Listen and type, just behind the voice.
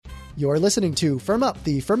You're listening to Firm Up,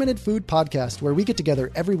 the Fermented Food Podcast, where we get together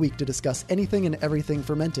every week to discuss anything and everything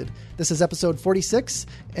fermented. This is episode 46,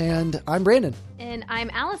 and I'm Brandon. And I'm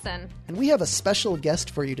Allison. And we have a special guest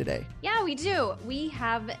for you today. Yeah, we do. We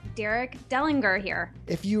have Derek Dellinger here.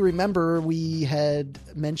 If you remember, we had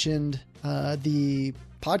mentioned the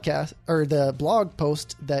podcast, or the blog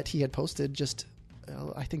post that he had posted just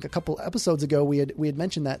I think a couple episodes ago. We had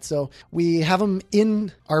mentioned that. So we have him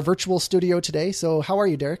in our virtual studio today. So how are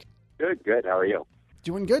you, Derek? Good. How are you?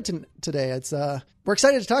 Doing good today. It's we're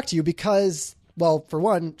excited to talk to you because, well, for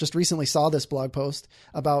one, just recently saw this blog post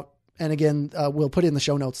about, and again, we'll put in the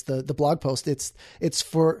show notes the blog post. It's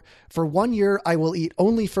for 1 year I will eat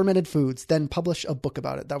only fermented foods, then publish a book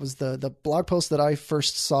about it. That was the blog post that I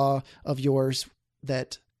first saw of yours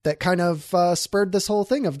that kind of spurred this whole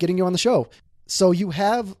thing of getting you on the show. So you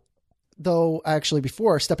have, though, actually,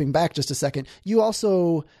 before stepping back just a second, you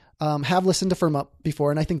also have listened to Firm Up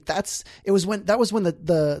before, and I think that was when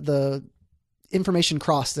the information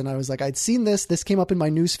crossed, and I was like, I'd seen this came up in my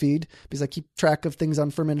news feed because I keep track of things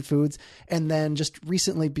on fermented foods, and then just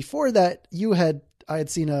recently before that, I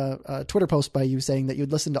had seen a Twitter post by you saying that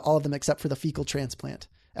you'd listened to all of them except for the fecal transplant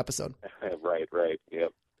episode. Right.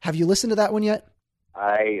 Yep. Have you listened to that one yet?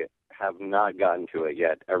 I have not gotten to it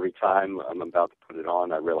yet. Every time I'm about to put it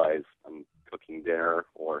on, I realize I'm cooking dinner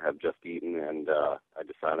or have just eaten, and I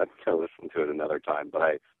decide I'm going to listen to it another time, but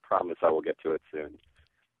I promise I will get to it soon.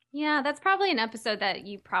 Yeah, that's probably an episode that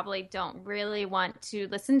you probably don't really want to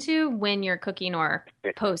listen to when you're cooking or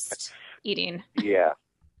post eating. Yeah,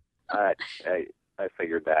 I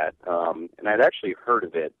figured that. And I'd actually heard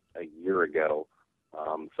of it a year ago.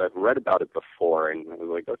 So I've read about it before, and I was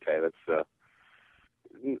like, okay, that's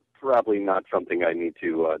probably not something I need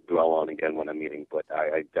to dwell on again when I'm eating, but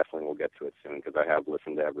I definitely will get to it soon because I have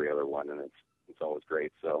listened to every other one, and it's always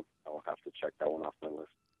great. So I'll have to check that one off my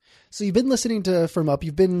list. So you've been listening to Firm Up.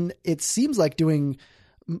 You've been, it seems like, doing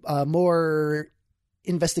more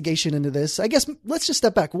investigation into this. I guess let's just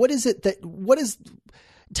step back.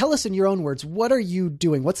 Tell us in your own words, what are you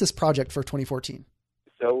doing? What's this project for 2014?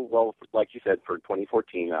 So, well, like you said, for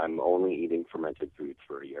 2014, I'm only eating fermented foods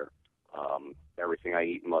for a year. Everything I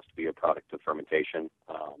eat must be a product of fermentation.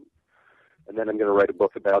 And then I'm going to write a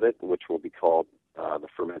book about it, which will be called The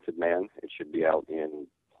Fermented Man. It should be out in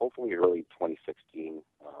hopefully early 2016.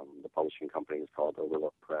 The publishing company is called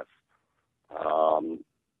Overlook Press.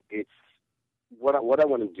 It's what I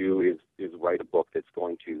want to do is write a book that's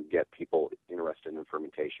going to get people interested in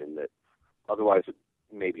fermentation that otherwise would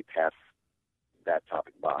maybe pass that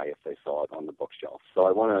topic by if they saw it on the bookshelf. So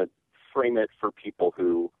I want to frame it for people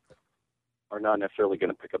who are not necessarily going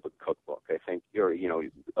to pick up a cookbook. I think, or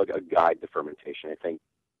a guide to fermentation. I think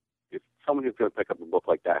if someone who's going to pick up a book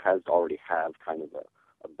like that already have kind of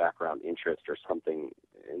a background interest or something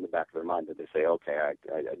in the back of their mind that they say, okay,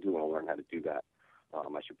 I do want to learn how to do that.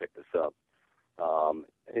 I should pick this up.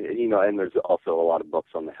 And there's also a lot of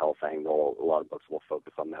books on the health angle. A lot of books will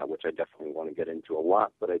focus on that, which I definitely want to get into a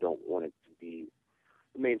lot, but I don't want it to be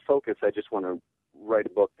the main focus. I just want to write a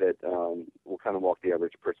book that will kind of walk the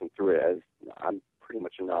average person through it, as I'm pretty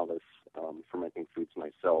much a novice fermenting foods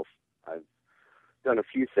myself. I've done a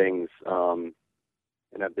few things, and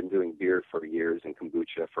I've been doing beer for years and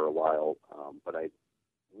kombucha for a while, but I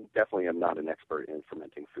definitely am not an expert in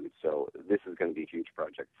fermenting foods, so this is going to be a huge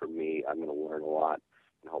project for me. I'm going to learn a lot,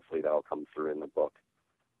 and hopefully that will come through in the book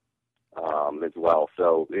as well.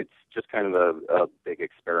 So it's just kind of a big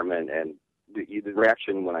experiment, and the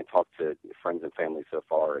reaction when I talk to friends and family so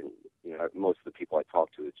far, and most of the people I talk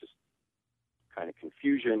to, it's just kind of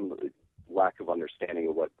confusion, lack of understanding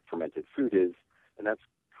of what fermented food is, and that's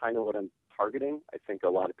kind of what I'm targeting. I think a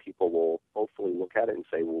lot of people will hopefully look at it and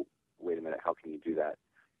say, well, wait a minute, how can you do that?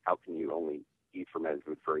 How can you only eat fermented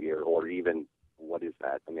food for a year? Or even, what is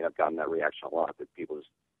that? I mean, I've gotten that reaction a lot, that people just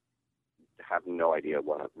have no idea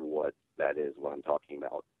what that is, what I'm talking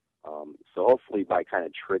about. So hopefully by kind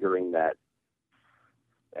of triggering that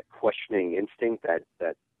questioning instinct,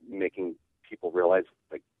 that making people realize,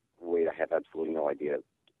 like, wait, I have absolutely no idea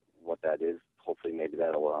what that is. Hopefully maybe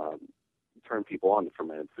that'll turn people on to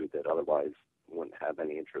fermented food that otherwise wouldn't have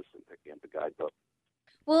any interest in picking up a guidebook.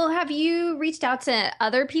 Well, have you reached out to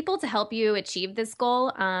other people to help you achieve this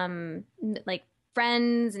goal? Like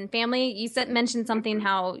friends and family? You mentioned something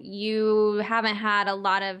how you haven't had a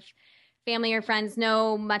lot of family or friends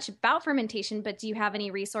know much about fermentation, but do you have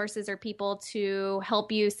any resources or people to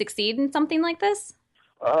help you succeed in something like this?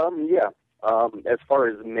 Yeah. As far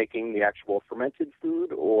as making the actual fermented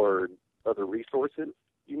food or other resources,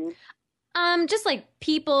 you mean? Just like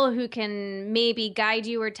people who can maybe guide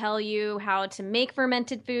you or tell you how to make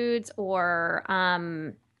fermented foods, or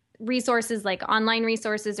resources, like online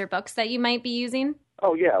resources or books that you might be using?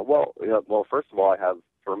 Oh yeah, well, first of all, I have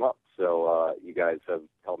Firm Up, so you guys have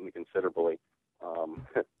helped me considerably.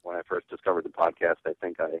 When I first discovered the podcast, I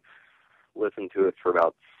think I listened to it for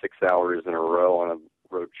about 6 hours in a row on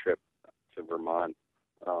a road trip to Vermont.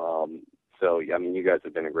 So yeah, I mean, you guys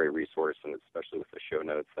have been a great resource, and especially with the show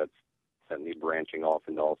notes, that's sent me branching off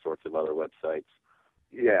into all sorts of other websites.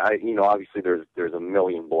 Yeah, obviously there's a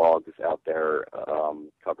million blogs out there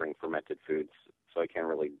covering fermented foods, so I can't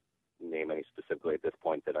really name any specifically at this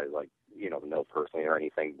point that I know personally or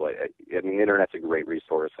anything. But I mean, the internet's a great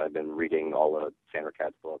resource. I've been reading all of Sandra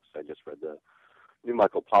Katz's books. I just read the new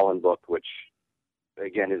Michael Pollan book, which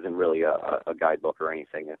again isn't really a guidebook or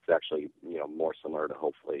anything. It's actually more similar to,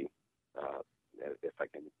 hopefully, if I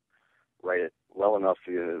can write it well enough,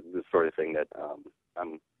 the sort of thing that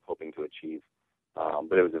I'm hoping to achieve.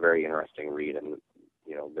 But it was a very interesting read, and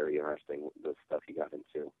very interesting the stuff he got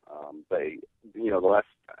into. But the last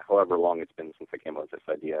however long it's been since I came up with this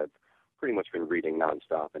idea, I've pretty much been reading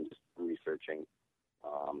nonstop and just researching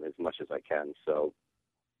as much as I can. So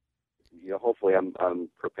hopefully I'm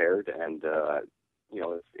prepared, and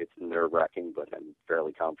it's nerve-wracking, but I'm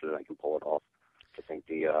fairly confident I can pull it off. I think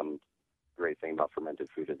the great thing about fermented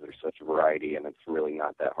food is there's such a variety, and it's really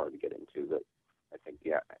not that hard to get into, that I think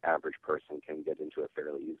the average person can get into it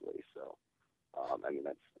fairly easily. So, I mean,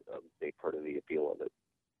 that's a big part of the appeal of it.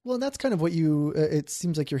 Well, and that's kind of what it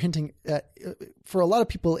seems like you're hinting at. For a lot of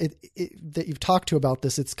people that you've talked to about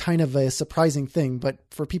this, it's kind of a surprising thing. But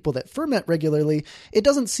for people that ferment regularly, it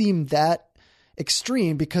doesn't seem that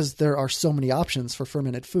extreme because there are so many options for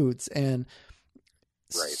fermented foods. And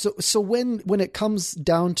right. So when it comes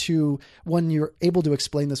down to when you're able to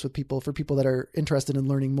explain this with people, for people that are interested in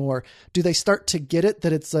learning more, do they start to get it,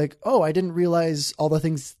 that it's like, oh, I didn't realize all the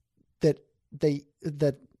things that they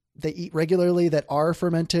eat regularly that are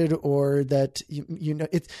fermented, or that,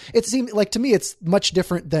 it seemed like, to me, it's much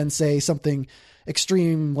different than, say, something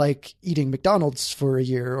extreme like eating McDonald's for a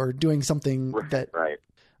year, or doing something that, right.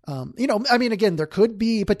 I mean, again, there could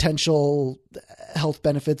be potential health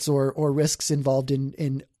benefits or risks involved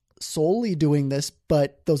in solely doing this,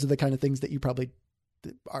 but those are the kind of things that you probably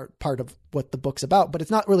are part of what the book's about. But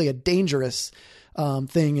it's not really a dangerous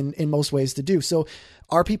thing in most ways to do. So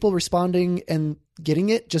are people responding and getting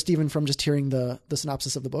it just even from just hearing the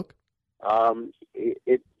synopsis of the book?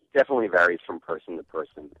 It definitely varies from person to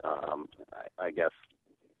person. I guess,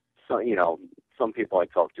 so, some people I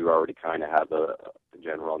talk to already kind of have a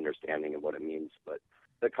general understanding of what it means, but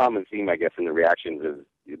the common theme, I guess, in the reactions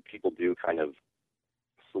is people do kind of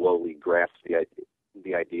slowly grasp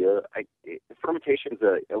the idea. Fermentation is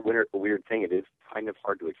a weird thing. It is kind of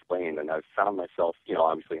hard to explain, and I've found myself,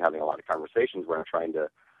 obviously having a lot of conversations where I'm trying to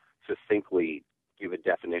succinctly give a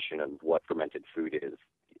definition of what fermented food is,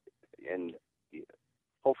 and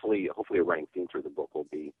hopefully a running theme through the book will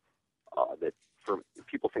be that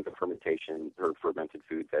people think of fermentation or fermented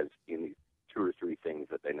foods as in these 2 or 3 things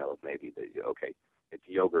that they know of. Maybe it's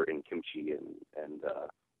yogurt and kimchi and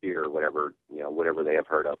beer, or whatever they have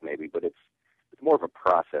heard of, maybe. But it's more of a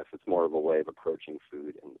process. It's more of a way of approaching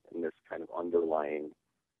food, and this kind of underlying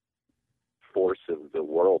force of the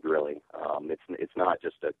world, really. It's not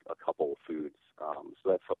just a couple of foods. So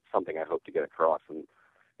that's something I hope to get across, and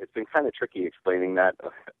it's been kind of tricky explaining that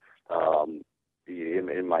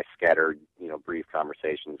in my scattered, brief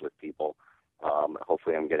conversations with people.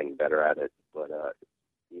 Hopefully I'm getting better at it, but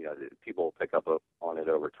people pick up on it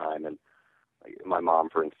over time. And my mom,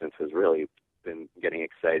 for instance, has really been getting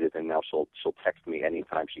excited, and now she'll text me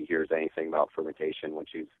anytime she hears anything about fermentation when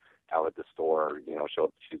she's out at the store.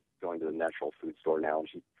 She's going to the natural food store now, and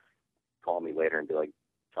she'd call me later and be like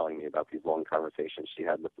telling me about these long conversations she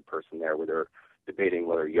had with the person there, where they're debating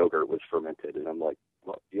whether yogurt was fermented. And I'm like,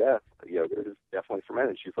 well, yeah, yogurt is definitely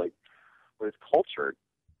fermented. She's like, but it's cultured.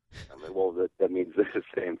 I'm like, well, that means the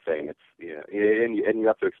same thing. It's and you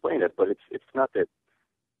have to explain it, but it's not that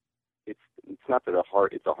it's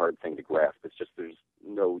a hard thing to grasp. It's just there's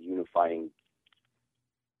no unifying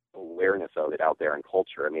awareness of it out there in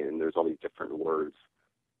culture. I mean, and there's all these different words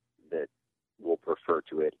that will refer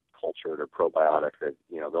to it, cultured or probiotic. That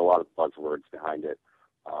there are a lot of buzzwords behind it,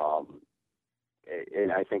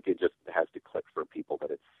 and I think it just has to click for people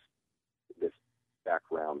that it's this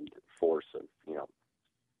background force of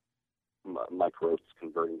microbes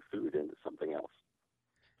converting food into something else.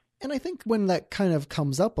 And I think when that kind of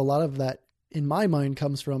comes up, a lot of that, in my mind,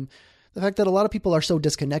 comes from the fact that a lot of people are so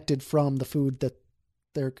disconnected from the food that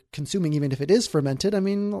they're consuming, even if it is fermented. I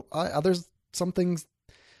mean, there's some things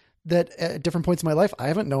that at different points in my life, I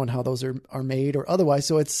haven't known how those are made or otherwise.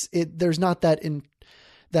 So there's not that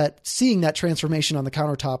that seeing that transformation on the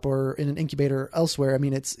countertop or in an incubator elsewhere, I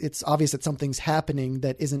mean, it's obvious that something's happening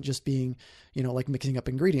that isn't just being, like mixing up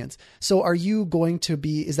ingredients. So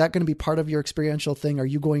is that going to be part of your experiential thing? Are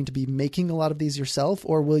you going to be making a lot of these yourself,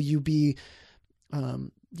 or will you be,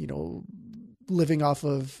 living off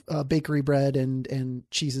of bakery bread and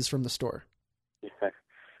cheeses from the store?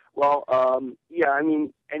 Well, I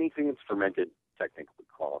mean, anything that's fermented technically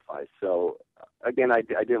qualifies. So again, I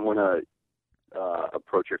didn't want to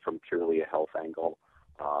approach it from purely a health angle.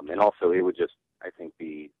 And also it would just, I think,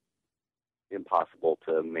 be impossible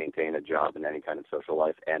to maintain a job in any kind of social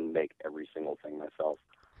life and make every single thing myself.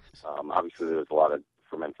 Obviously there's a lot of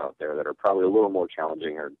ferments out there that are probably a little more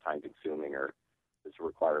challenging or time consuming or just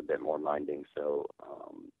require a bit more minding. So,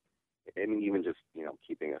 I mean, even just,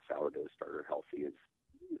 keeping a sourdough starter healthy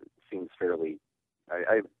seems fairly,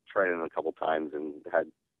 I've tried it a couple times and had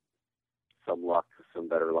some luck, some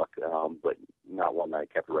better luck, but not one that I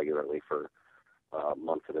kept regularly for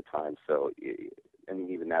months at a time. So, and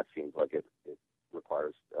even that seems like it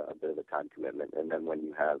requires a bit of a time commitment. And then when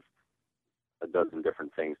you have a dozen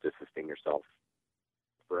different things to sustain yourself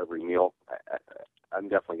for every meal, I'm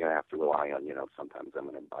definitely going to have to rely on, sometimes I'm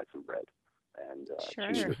going to buy some bread and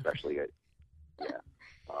cheese, especially.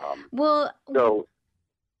 Well, so,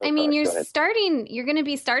 I mean, you're going to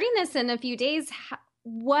be starting this in a few days.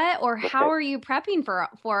 How are you prepping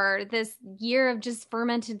for this year of just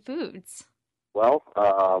fermented foods? Well,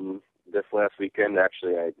 this last weekend,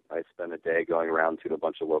 actually, I spent a day going around to a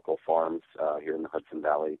bunch of local farms here in the Hudson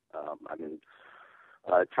Valley. I'm in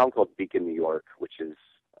a town called Beacon, New York, which is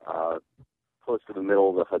close to the middle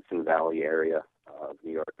of the Hudson Valley area of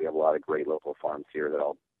New York. We have a lot of great local farms here that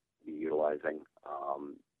I'll be utilizing.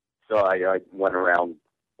 So I went around,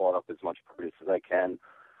 bought up as much produce as I can,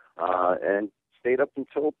 and stayed up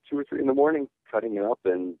until 2 or 3 in the morning, cutting it up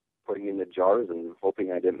and putting it in the jars and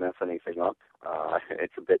hoping I didn't mess anything up.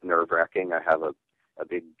 It's a bit nerve-wracking. I have a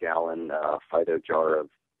big gallon Fido jar of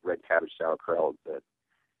red cabbage sauerkraut that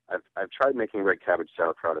I've tried making red cabbage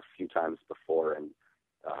sauerkraut a few times before, and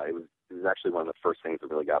it was actually one of the first things that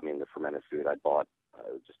really got me into fermented food. I bought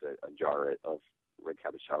just a jar of red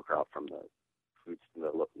cabbage sauerkraut from the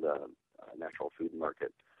natural food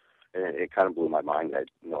market, and it kind of blew my mind. I had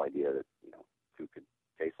no idea that food could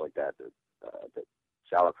taste like that. That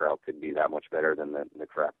sauerkraut could be that much better than the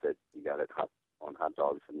crap that you got on hot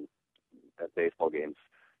dogs and at baseball games.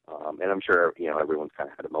 And I'm sure everyone's kind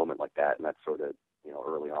of had a moment like that, and that sort of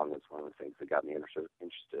early on was one of the things that got me interested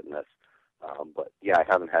in this. But yeah, I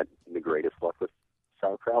haven't had the greatest luck with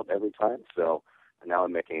sauerkraut every time, so now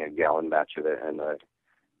I'm making a gallon batch of it, and I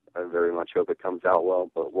very much hope it comes out well,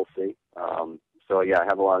 but we'll see. So yeah, I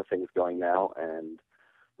have a lot of things going now, and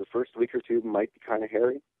the first week or two might be kind of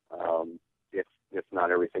hairy. If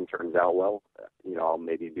not everything turns out well, I'll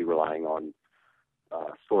maybe be relying on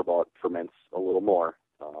store-bought ferments a little more.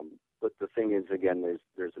 But the thing is, again,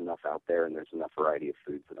 there's enough out there, and there's enough variety of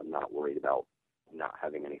foods that I'm not worried about not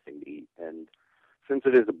having anything to eat. And since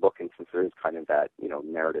it is a book, and since there is kind of that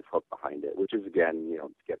narrative hook behind it, which is again to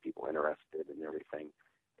get people interested and everything,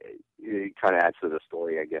 it kind of adds to the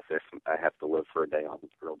story, I guess. If I have to live for a day on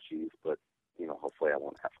grilled cheese, but hopefully I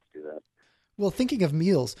won't have to do that. Well, thinking of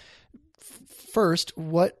meals, first,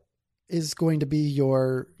 what is going to be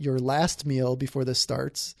your last meal before this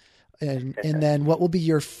starts? And then what will be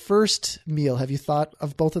your first meal? Have you thought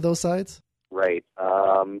of both of those sides? Right.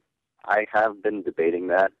 I have been debating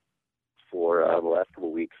that for the last couple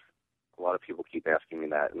of weeks. A lot of people keep asking me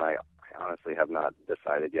that, and I honestly have not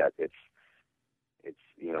decided yet. It's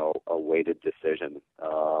a weighted decision.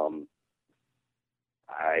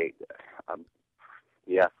 I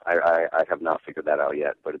have not figured that out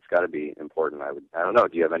yet, but it's got to be important. I don't know.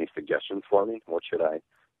 Do you have any suggestions for me? What should I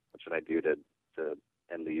do to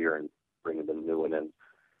end the year and bring the new one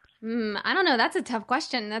in? I don't know. That's a tough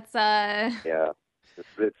question. That's yeah, it's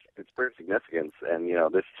pretty significant, and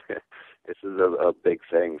this is a big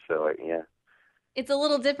thing. So yeah. It's a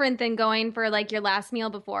little different than going for like your last meal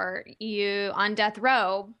before you on death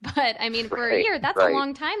row. But I mean, for a year, that's a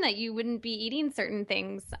long time that you wouldn't be eating certain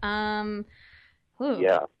things.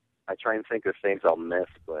 Yeah, I try and think of things I'll miss,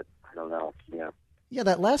 but I don't know. Yeah. Yeah,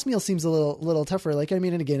 that last meal seems a little tougher. Like, I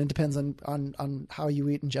mean, and again, it depends on how you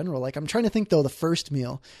eat in general. Like, I'm trying to think though, the first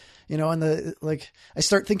meal, and I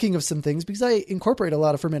start thinking of some things because I incorporate a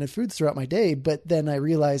lot of fermented foods throughout my day, but then I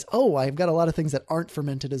realize, I've got a lot of things that aren't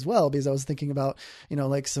fermented as well, because I was thinking about,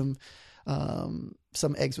 like some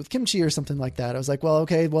eggs with kimchi or something like that. I was like,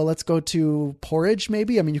 let's go to porridge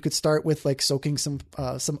maybe. I mean, you could start with like soaking some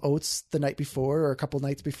oats the night before or a couple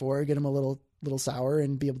nights before, get them a little sour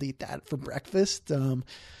and be able to eat that for breakfast.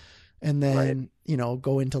 and then, Right. you know,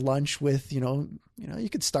 go into lunch with, you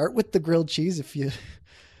could start with the grilled cheese if you,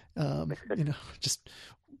 just,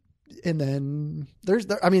 and then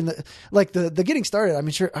the getting started.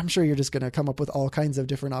 I'm sure you're just going to come up with all kinds of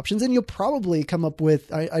different options, and you'll probably come up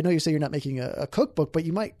with, I know you say you're not making a cookbook, but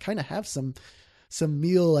you might kind of have some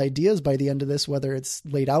meal ideas by the end of this, whether it's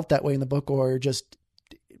laid out that way in the book or just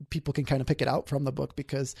people can kind of pick it out from the book.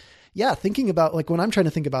 Because thinking about, like, when I'm trying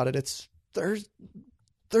to think about it, because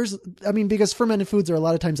fermented foods are a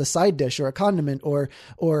lot of times a side dish or a condiment or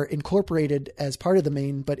incorporated as part of the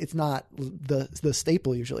main, but it's not the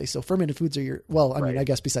staple usually. So fermented foods are Right. I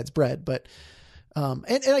guess besides bread, but, and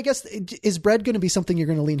I guess, is bread going to be something you're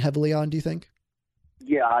going to lean heavily on, do you think?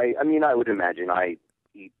 Yeah, I would imagine I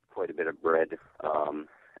eat quite a bit of bread,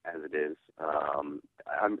 as it is.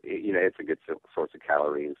 It's a good source of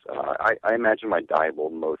calories. I imagine my diet will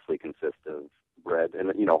mostly consist of bread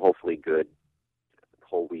and, hopefully good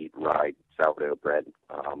whole wheat rye sourdough bread,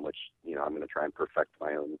 which, I'm going to try and perfect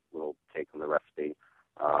my own little take on the recipe.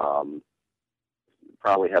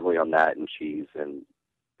 Probably heavily on that and cheese and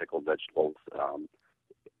pickled vegetables.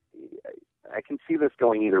 I can see this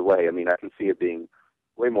going either way. I mean, I can see it being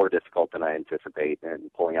way more difficult than I anticipate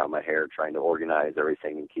and pulling out my hair trying to organize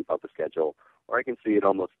everything and keep up a schedule. Or I can see it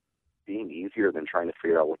almost being easier than trying to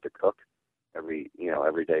figure out what to cook every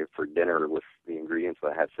day for dinner with the ingredients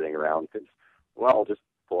that I have sitting around. Because, I'll just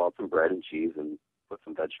pull out some bread and cheese and put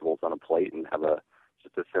some vegetables on a plate and have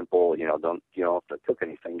just a simple, don't have to cook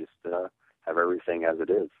anything, just have everything as it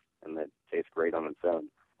is, and it tastes great on its own.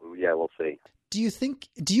 Yeah, we'll see. Do you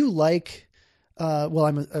like,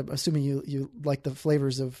 I'm assuming you like the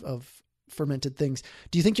flavors of fermented things.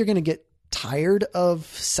 Do you think you're going to get tired of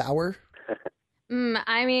sour?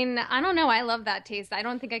 I don't know. I love that taste. I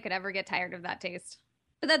don't think I could ever get tired of that taste.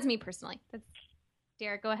 But that's me personally.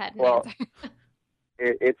 Derek, go ahead. Well,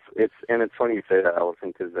 it's funny you say that,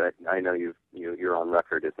 Allison, because I know you're on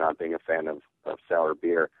record as not being a fan of sour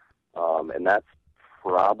beer, and that's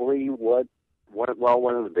probably one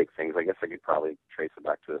of the big things. I guess I could probably trace it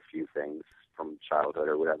back to a few things from childhood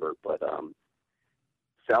or whatever, but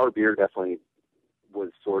sour beer definitely was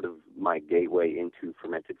sort of my gateway into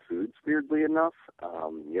fermented foods, weirdly enough.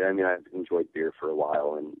 I've enjoyed beer for a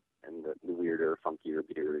while, and the weirder, funkier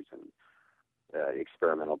beers and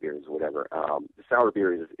experimental beers, whatever. The sour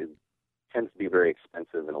beer tends to be very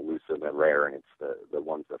expensive and elusive and rare, and it's the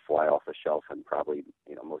ones that fly off the shelf and probably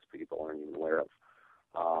most people aren't even aware of.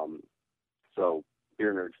 So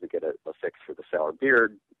beer nerds that get a fix for the sour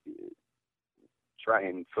beer try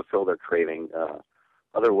and fulfill their craving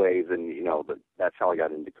other ways, and that's how I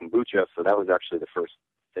got into kombucha. So that was actually the first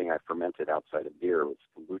thing I fermented outside of beer was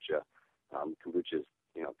kombucha. Kombucha is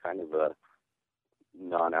kind of a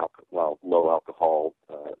low alcohol,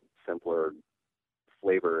 simpler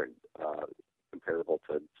flavor comparable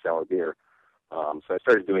to sour beer. So I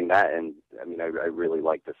started doing that, and I really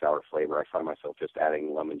like the sour flavor. I find myself just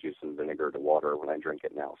adding lemon juice and vinegar to water when I drink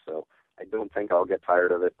it now. So I don't think I'll get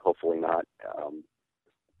tired of it. Hopefully not.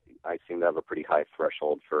 I seem to have a pretty high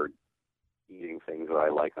threshold for eating things that I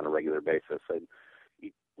like on a regular basis. I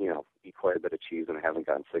eat quite a bit of cheese, and I haven't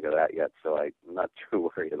gotten sick of that yet. So I'm not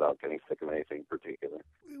too worried about getting sick of anything in particular.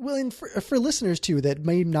 Well, and for listeners too that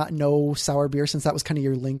may not know sour beer, since that was kind of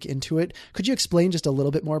your link into it, could you explain just a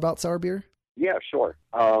little bit more about sour beer? Yeah, sure.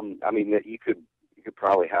 You could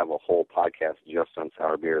probably have a whole podcast just on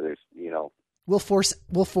sour beer. There's, We'll force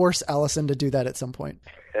Allison to do that at some point.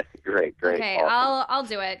 Great. Okay, awesome. I'll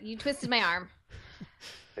do it. You twisted my arm.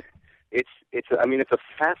 It's a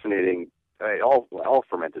fascinating. All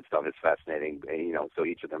fermented stuff is fascinating. So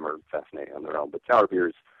each of them are fascinating on their own. But sour beer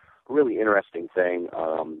is a really interesting thing.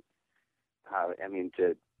 To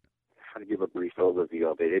give a brief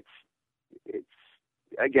overview of it, it's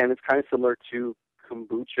kind of similar to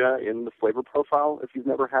kombucha in the flavor profile. If you've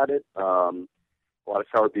never had it, a lot of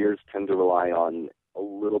sour beers tend to rely on a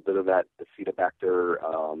little bit of that acetobacter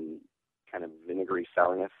kind of vinegary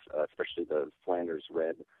sourness, especially the Flanders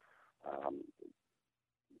Red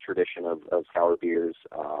tradition of sour beers.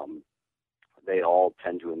 They all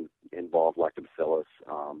tend to involve lactobacillus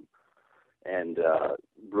and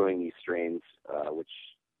brewing these strains, which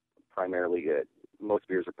primarily most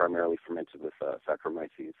beers are primarily fermented with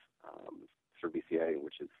Saccharomyces cerevisiae,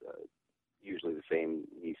 which is usually the same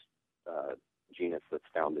yeast genus that's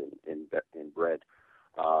found in bread.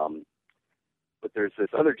 But there's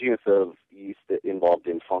this other genus of yeast that involved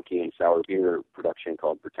in funky and sour beer production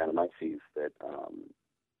called Brettanomyces that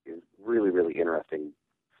is really, really interesting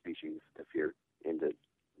species if you're into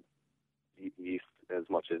yeast as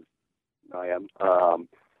much as I am.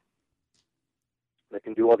 that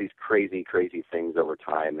can do all these crazy things over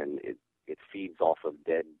time, and it feeds off of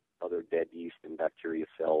other dead yeast and bacteria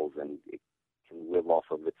cells, and it can live off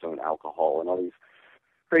of its own alcohol and all these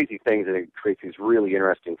crazy things, and it creates these really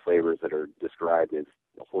interesting flavors that are described as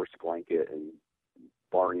a horse blanket and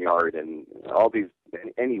barnyard and all these,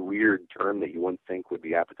 any weird term that you wouldn't think would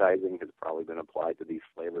be appetizing has probably been applied to these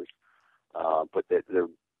flavors. But it's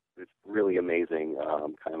really amazing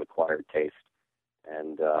kind of acquired taste.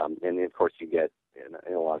 And of course you get,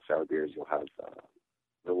 in a lot of sour beers, you'll have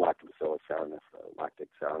the lactobacillus sourness, lactic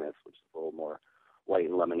sourness, which is a little more light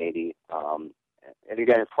and lemonade-y. And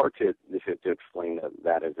again, it's hard to explain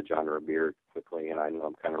that as a genre of beer quickly, and I know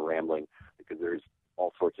I'm kind of rambling because there's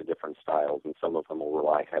all sorts of different styles, and some of them will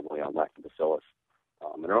rely heavily on lactobacillus.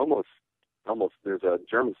 And almost, there's a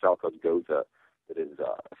German style called Goza that is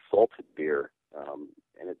a salted beer,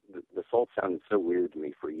 and the salt sounded so weird to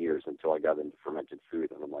me for years until I got into fermented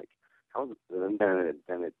food, and I'm like, and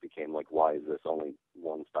then it became like, why is this only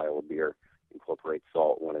one style of beer incorporates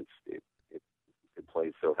salt when it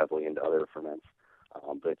plays so heavily into other ferments?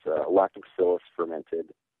 But it's lactobacillus fermented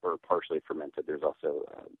or partially fermented. There's also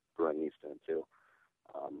brewing yeast in it too.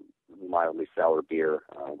 Mildly sour beer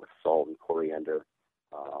with salt and coriander,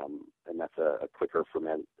 and that's a quicker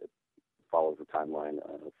ferment. It follows the timeline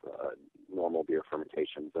of normal beer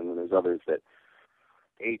fermentations. And then there's others that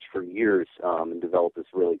age for years and develop this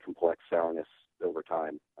really complex sourness over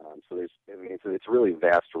time. So it's a really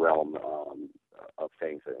vast realm of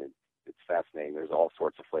things. And it's fascinating. There's all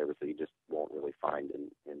sorts of flavors that you just won't really find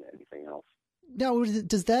in anything else. Now,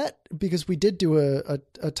 does that, because we did do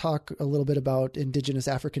a talk a little bit about indigenous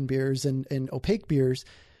African beers and opaque beers,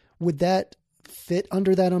 would that fit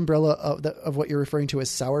under that umbrella of what you're referring to as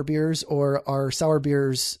sour beers, or are sour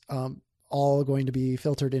beers all going to be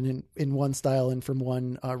filtered in one style and from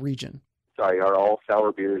one region? Sorry, are all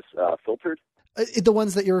sour beers filtered? The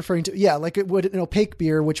ones that you're referring to, yeah, like it would an opaque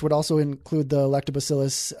beer, which would also include the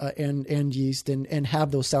lactobacillus and yeast and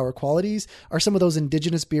have those sour qualities. Are some of those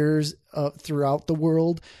indigenous beers throughout the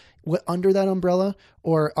world under that umbrella,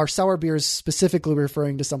 or are sour beers specifically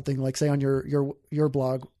referring to something like, say, on your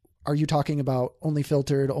blog? Are you talking about only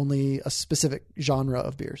filtered, only a specific genre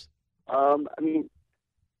of beers? I mean,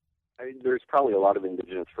 there's probably a lot of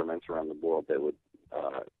indigenous ferments around the world that would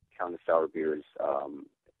count as sour beers.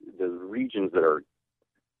 The regions that are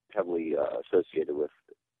heavily associated with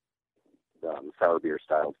sour beer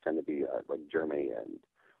styles tend to be like Germany and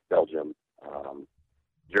Belgium.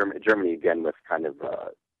 Germany, again, with kind of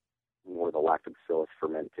more the lactobacillus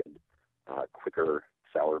fermented, quicker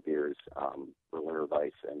sour beers, Berliner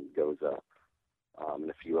Weiss and Goza, and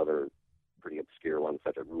a few other pretty obscure ones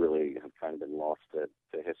that have kind of been lost to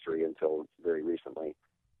history until very recently.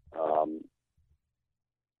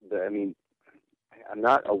 I'm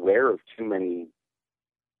not aware of too many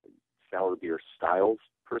sour beer styles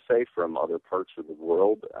per se from other parts of the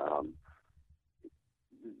world.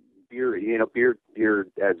 Beer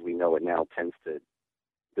as we know it now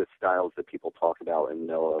the styles that people talk about and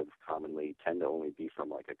know of commonly tend to only be from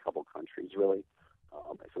like a couple countries, really.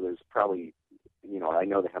 So there's probably, I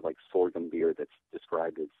know they have like sorghum beer that's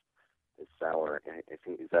described as sour. I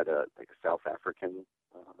think, is that a South African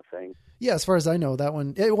thing? Yeah, as far as I know, that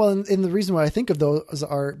one. Well, and the reason why I think of those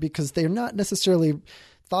are because they're not necessarily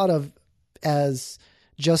thought of as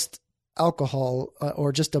just alcohol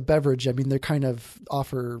or just a beverage. I mean, they kind of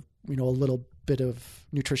offer, a little bit of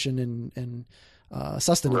nutrition and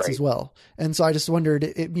sustenance as well. And so I just wondered,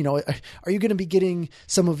 are you going to be getting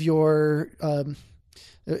some of your,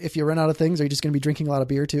 if you run out of things, are you just going to be drinking a lot of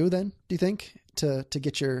beer too then, do you think, to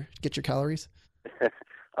get your calories?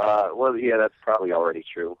 Well, yeah, that's probably already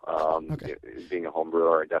true. Okay. Being a home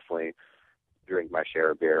brewer, I definitely drink my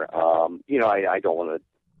share of beer. I don't want to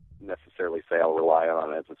necessarily say I'll rely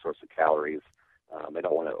on it as a source of calories. I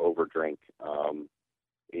don't want to overdrink.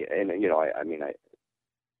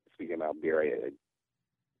 Speaking about beer,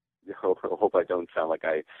 I hope I don't sound like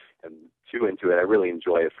I am too into it. I really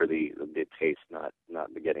enjoy it for the taste, not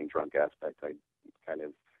the getting drunk aspect. I'm kind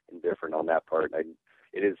of indifferent on that part.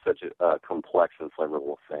 It is such a complex and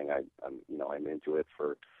flavorful thing. I'm into it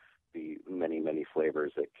for the many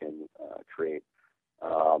flavors it can create.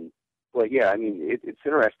 But yeah, I mean, it's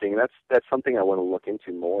interesting. That's something I want to look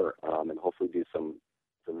into more, and hopefully do some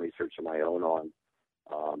research of my own on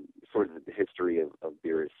sort of the history of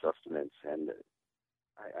beer as sustenance. And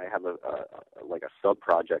I have a sub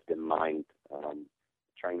project in mind,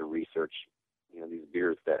 trying to research these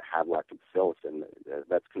beers that have lactobacillus, and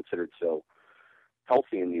that's considered so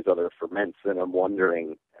healthy in these other ferments. And I'm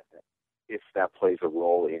wondering if that plays a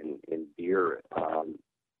role in beer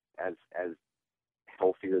as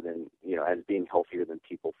healthier than, as being healthier than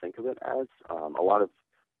people think of it as. A lot of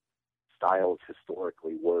styles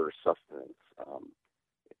historically were sustenance,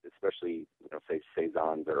 especially, say,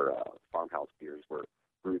 saisons or farmhouse beers were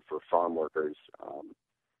brewed for farm workers,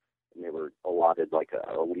 and they were allotted like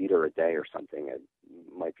a liter a day or something. I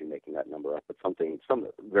might be making that number up, but some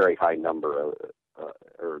very high number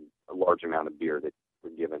or a large amount of beer that were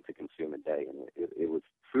given to consume a day, and it was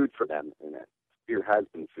food for them, and beer has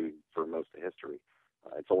been food for most of history.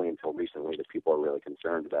 It's only until recently that people are really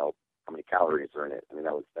concerned about how many calories are in it. I mean,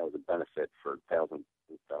 that was a benefit for thousands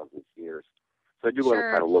and thousands of years. So I do want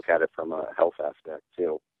to kind of look at it from a health aspect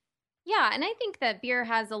too. Yeah, and I think that beer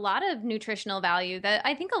has a lot of nutritional value that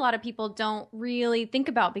I think a lot of people don't really think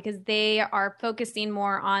about because they are focusing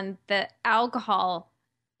more on the alcohol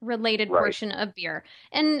related portion of beer.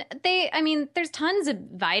 And there's tons of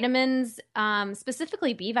vitamins,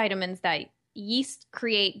 specifically B vitamins that yeast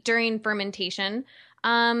create during fermentation,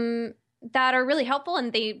 that are really helpful,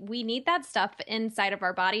 and we need that stuff inside of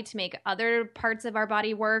our body to make other parts of our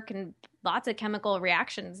body work and lots of chemical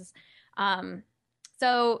reactions.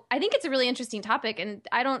 So I think it's a really interesting topic, and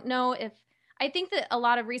I don't know I think that a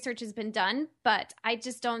lot of research has been done, but I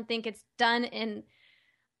just don't think it's done in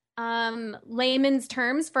layman's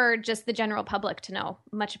terms for just the general public to know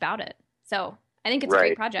much about it. So I think it's a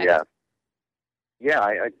great project. Yeah,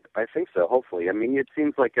 I think so, hopefully. I mean, it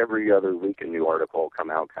seems like every other week a new article will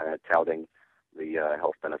come out kind of touting the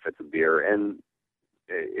health benefits of beer, and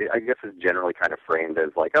I guess it's generally kind of framed as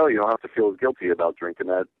like, oh, you don't have to feel as guilty about drinking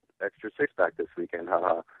that extra six-pack this weekend,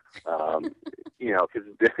 haha.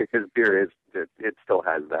 Because beer it still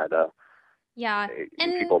has that.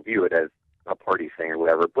 And people view it as a party thing or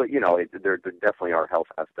whatever, but there definitely are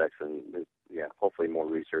health aspects, and hopefully more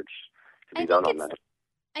research to be done on that.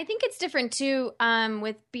 I think it's different too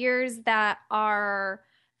with beers that are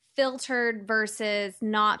filtered versus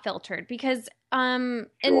not filtered, because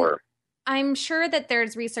Sure. I'm sure that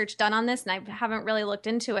there's research done on this, and I haven't really looked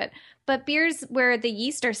into it. But beers where the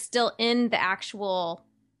yeast are still in the actual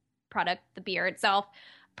product, the beer itself,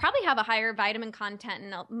 probably have a higher vitamin content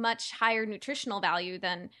and a much higher nutritional value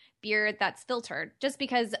than beer that's filtered, just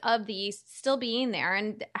because of the yeast still being there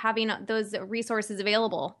and having those resources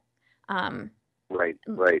available. Right.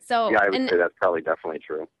 So, I would say that's probably definitely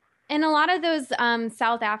true. And a lot of those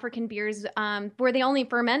South African beers, where they only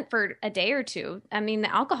ferment for a day or two, I mean,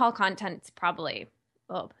 the alcohol content's probably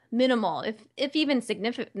minimal, if even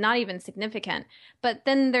not even significant. But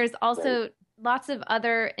then there's also lots of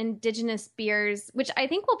other indigenous beers, which I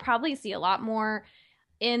think we'll probably see a lot more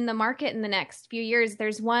in the market in the next few years.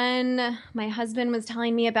 There's one my husband was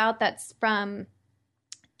telling me about that's from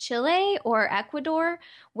Chile or Ecuador,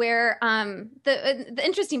 where the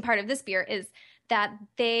interesting part of this beer is that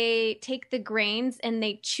they take the grains and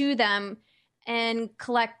they chew them and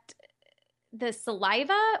collect the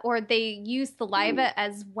saliva, or they use saliva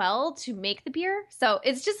as well to make the beer. So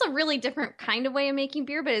it's just a really different kind of way of making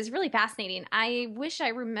beer, but it's really fascinating. I wish I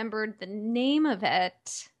remembered the name of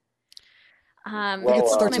it. I think it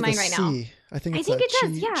starts with a C. Now. I think it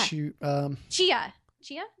does. Yeah. Chia?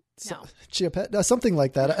 No. Chia pet, something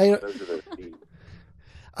like that.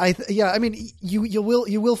 I mean, you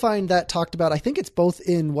will find that talked about. I think it's both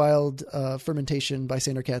in Wild Fermentation by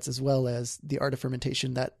Sandor Katz as well as The Art of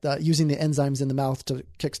Fermentation, that using the enzymes in the mouth to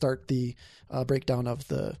kickstart the breakdown of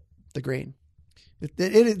the grain.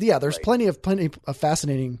 There's plenty of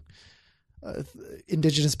fascinating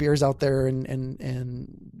indigenous beers out there,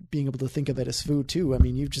 and being able to think of it as food too. I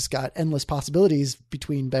mean, you've just got endless possibilities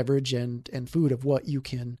between beverage and food of what you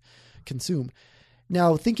can consume.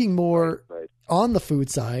 Now, thinking more on the food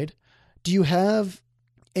side, do you have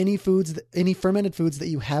any fermented foods that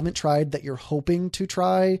you haven't tried that you're hoping to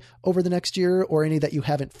try over the next year, or any that you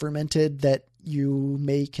haven't fermented that you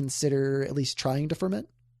may consider at least trying to ferment?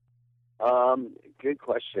 Good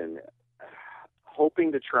question.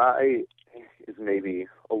 Hoping to try is maybe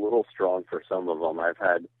a little strong for some of them. I've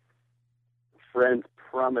had friends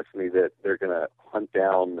promise me that they're going to hunt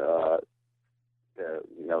down the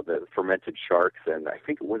fermented sharks, and I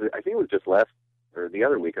think it was just last or the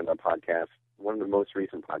other week on the podcast, one of the most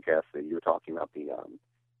recent podcasts, that you were talking about the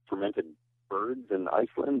fermented birds in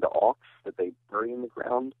Iceland, the auks that they bury in the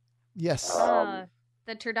ground. Yes, the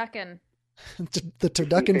turducken. The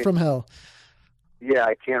turducken from hell. Yeah,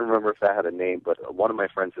 I can't remember if that had a name, but one of my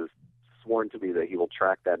friends has sworn to me that he will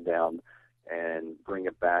track that down and bring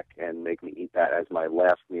it back and make me eat that as my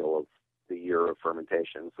last meal of the year of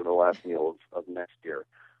fermentation, so the last meal of next year,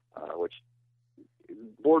 which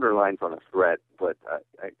borderlines on a threat, but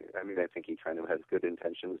I think he kind of has good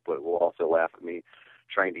intentions, but will also laugh at me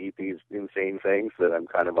trying to eat these insane things that I'm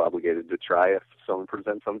kind of obligated to try if someone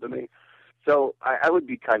presents them to me. So I would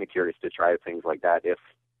be kind of curious to try things like that if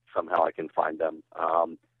somehow I can find them.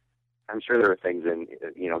 I'm sure there are things in,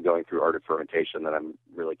 going through art of fermentation that I'm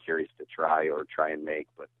really curious to try and make,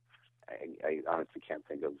 but I honestly can't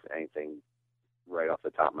think of anything right off the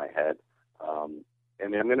top of my head. I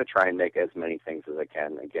mean, I'm going to try and make as many things as I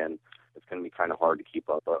can. Again, it's going to be kind of hard to keep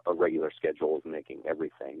up a regular schedule of making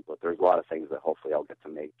everything, but there's a lot of things that hopefully I'll get to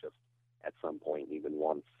make just at some point, even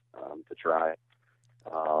once, to try.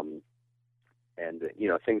 And,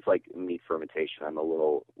 things like meat fermentation, I'm a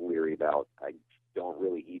little leery about. I don't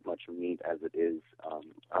really eat much meat as it is.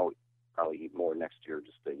 I'll probably eat more next year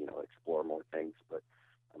just to, explore more things, but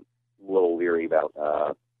I'm a little leery about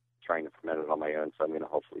trying to ferment it on my own, so I'm going to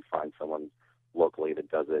hopefully find someone locally that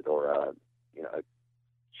does it, or a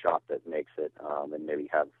shop that makes it, and maybe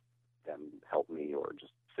have them help me, or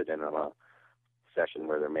just sit in on a session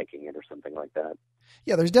where they're making it or something like that.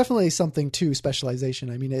 Yeah, there's definitely something to specialization.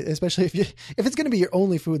 I mean, especially if it's going to be your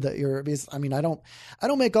only food that because I mean, I don't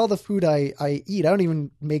make all the food I eat. I don't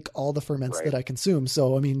even make all the ferments that I consume.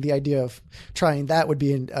 So, I mean, the idea of trying that would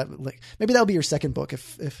be maybe that'll be your second book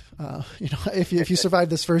if you survive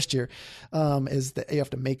this first year, is that you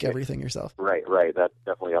have to make everything yourself. Right. That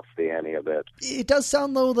definitely ups the ante a bit. It does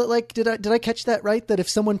sound though that, like, did I catch that right? That if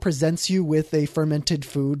someone presents you with a fermented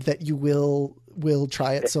food, that you will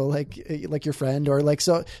try it. So like your friend, or like,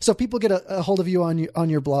 so people get a hold of you on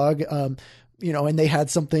your blog, and they had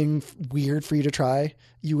something weird for you to try,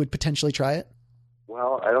 you would potentially try it.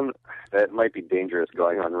 Well, that might be dangerous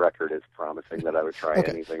going on record as promising that I would try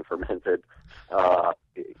anything fermented.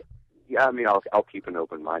 Yeah, I mean, I'll keep an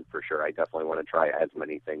open mind for sure. I definitely want to try as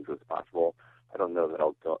many things as possible. I don't know that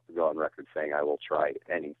I'll go on record saying I will try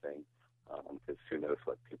anything, because who knows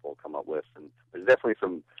what people come up with. And there's definitely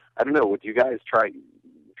some, I don't know, would you guys try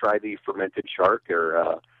the fermented shark,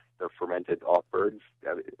 or the fermented off-birds?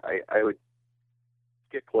 I would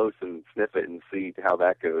get close and sniff it and see how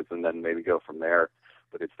that goes, and then maybe go from there.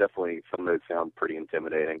 But it's definitely some that sound pretty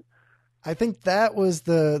intimidating. I think that was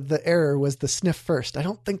the error, was the sniff first. I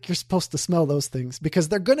don't think you're supposed to smell those things, because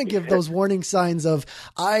they're going to give those warning signs of,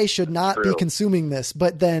 I should not be consuming this.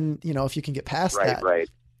 But then, if you can get past that. Right.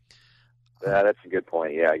 Yeah, that's a good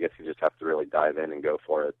point. Yeah, I guess you just have to really dive in and go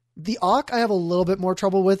for it. The auk I have a little bit more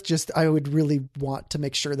trouble with. Just, I would really want to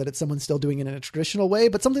make sure that it's someone still doing it in a traditional way.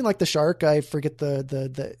 But something like the shark, I forget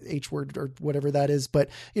the H word or whatever that is. But,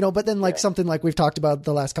 but then like something like we've talked about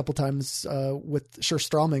the last couple times with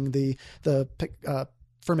Surströmming, the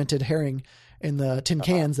fermented herring in the tin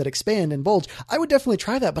cans that expand and bulge. I would definitely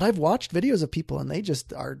try that, but I've watched videos of people and they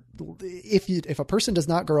just are, if a person does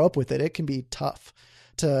not grow up with it, it can be tough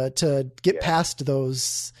to get past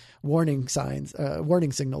those warning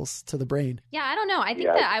signals to the brain. Yeah, I don't know. I think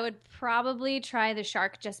that I would probably try the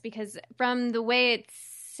shark, just because from the way it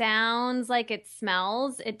sounds like it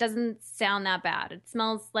smells, it doesn't sound that bad. It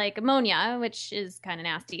smells like ammonia, which is kind of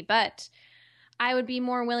nasty, but I would be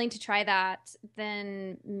more willing to try that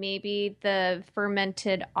than maybe the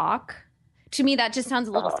fermented auk. To me, that just sounds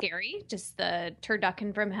a little scary, just the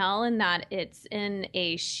turducken from hell, and that it's in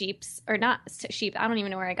a sheep's, or not sheep, I don't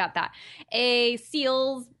even know where I got that, a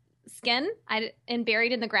seal's skin and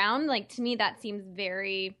buried in the ground. Like, to me, that seems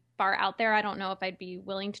very far out there. I don't know if I'd be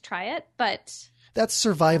willing to try it, but... That's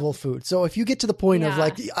survival food. So if you get to the point of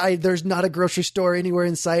like, there's not a grocery store anywhere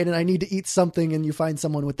in sight and I need to eat something, and you find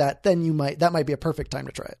someone with that, then that might be a perfect time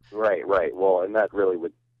to try it. Right. Well, and that really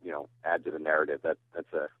would, add to the narrative.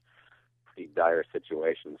 That's a pretty dire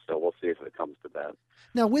situation. So we'll see if it comes to that.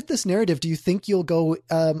 Now, with this narrative, do you think you'll go,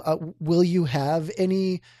 will you have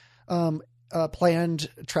any planned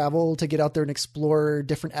travel to get out there and explore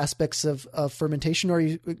different aspects of fermentation, or are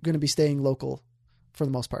you going to be staying local for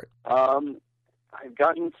the most part? I've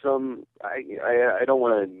gotten some, I don't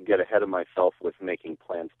want to get ahead of myself with making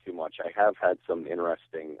plans too much. I have had some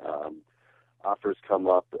interesting offers come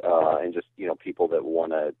up, and just, people that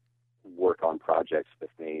want to work on projects with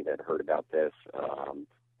me that heard about this,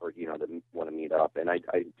 or, that want to meet up. And I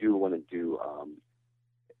do want to do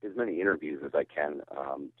as many interviews as I can,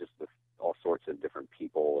 just with all sorts of different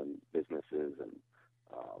people and businesses and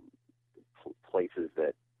places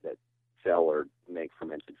that sell or make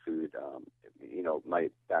fermented food. My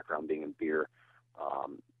background being in beer,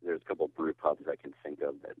 there's a couple of brew pubs I can think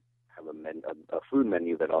of that have a food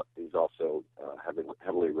menu that is also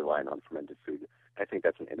heavily reliant on fermented food. I think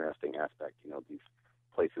that's an interesting aspect. These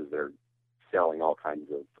places that are selling all kinds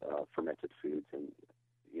of fermented foods, and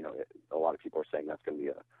a lot of people are saying that's going to be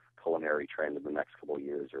a culinary trend in the next couple of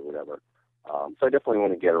years or whatever. So I definitely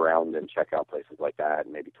want to get around and check out places like that,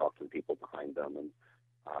 and maybe talk to the people behind them, and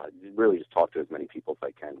really just talk to as many people as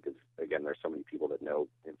I can, because again, there's so many people that know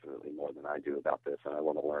infinitely more than I do about this, and I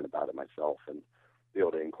want to learn about it myself and be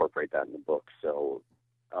able to incorporate that in the book. So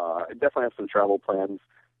I definitely have some travel plans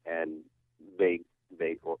and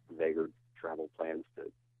vaguer travel plans to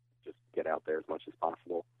just get out there as much as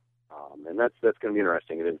possible. And that's going to be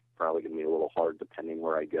interesting. It is probably going to be a little hard depending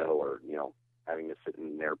where I go, or, having to sit in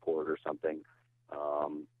an airport or something.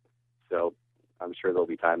 So I'm sure there'll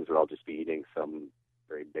be times where I'll just be eating some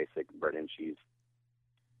very basic bread and cheese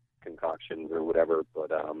concoctions or whatever,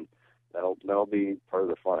 but that'll be part of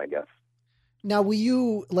the fun, I guess. Now, will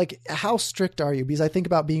you, how strict are you? Because I think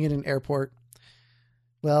about being in an airport.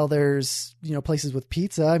 Well, there's, places with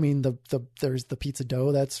pizza. I mean, there's the pizza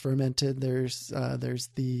dough that's fermented. There's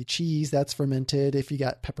the cheese that's fermented. If you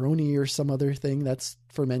got pepperoni or some other thing that's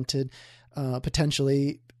fermented,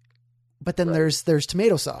 potentially. But then Right. there's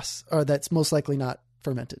tomato sauce, or that's most likely not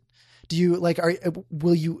fermented. Do you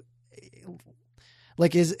will you,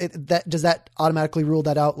 is it that, does that automatically rule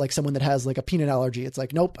that out? Like someone that has a peanut allergy, it's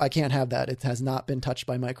like, nope, I can't have that. It has not been touched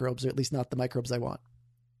by microbes, or at least not the microbes I want.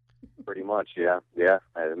 Pretty much, yeah.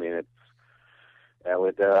 I mean, that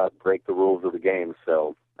would break the rules of the game,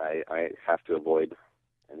 so I have to avoid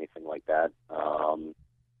anything like that,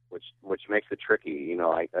 which makes it tricky.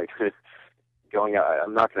 I going out,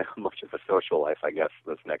 I'm not going to have much of a social life, I guess,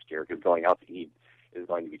 this next year, because going out to eat is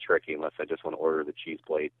going to be tricky unless I just want to order the cheese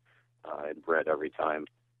plate and bread every time.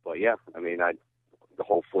 But yeah, I mean, I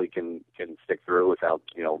hopefully can stick through without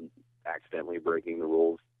accidentally breaking the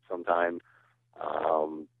rules sometime.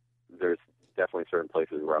 There's definitely certain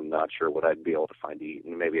places where I'm not sure what I'd be able to find to eat,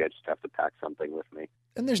 and maybe I just have to pack something with me.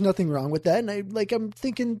 And there's nothing wrong with that. And I'm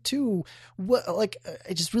thinking too, I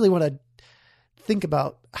just really want to think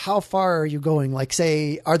about how far are you going?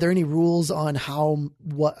 Say, are there any rules on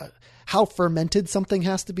how fermented something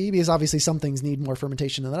has to be? Because obviously some things need more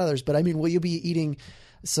fermentation than others, but I mean, will you be eating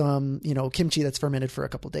some, kimchi that's fermented for a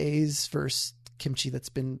couple of days versus kimchi that's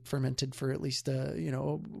been fermented for at least a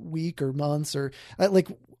week or months, or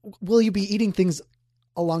will you be eating things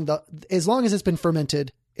as long as it's been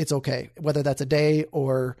fermented, it's okay, whether that's a day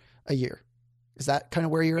or a year? Is that kind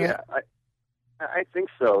of where you're at? Yeah, I think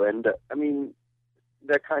so. And I mean,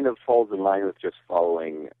 that kind of falls in line with just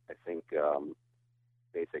following, I think,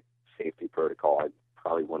 basic safety protocol. I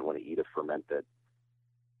probably wouldn't want to eat a ferment that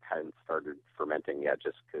hadn't started fermenting yet,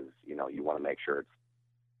 just because, you want to make sure it's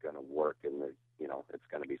going to work and it's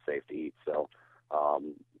going to be safe to eat. So I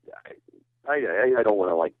don't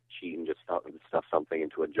want to cheat and just stuff something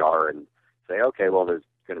into a jar and say, okay, well, there's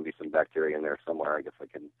going to be some bacteria in there somewhere. I guess I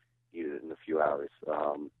can eat it in a few hours.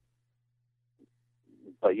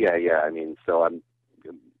 But yeah. I mean, so I'm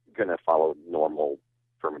going to follow normal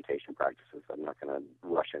fermentation practices. I'm not going to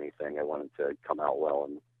rush anything. I want it to come out well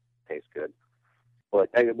and taste good. But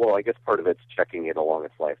I guess part of it's checking it along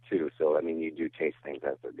its life too. So I mean, you do taste things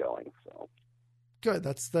as they're going. So good.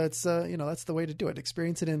 That's that's the way to do it.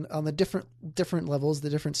 Experience it on the different levels, the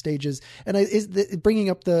different stages. And bringing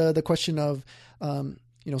up the question of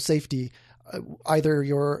safety, either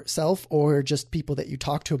yourself or just people that you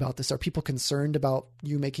talk to about this. Are people concerned about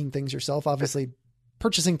you making things yourself? Obviously,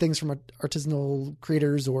 purchasing things from artisanal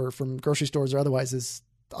creators or from grocery stores or otherwise is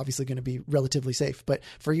obviously going to be relatively safe. But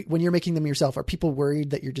when you're making them yourself, are people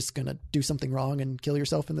worried that you're just going to do something wrong and kill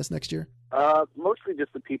yourself in this next year? Mostly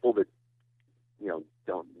just the people that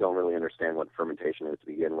don't really understand what fermentation is to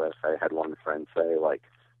begin with. I had one friend say,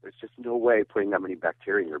 there's just no way putting that many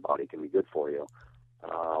bacteria in your body can be good for you.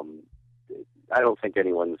 I don't think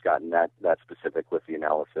anyone's gotten that specific with the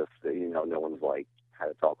analysis. No one's had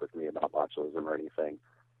a talk with me about botulism or anything.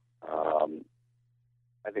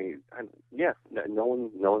 I think, no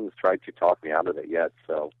one's tried to talk me out of it yet.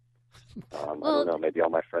 So I don't know. Maybe all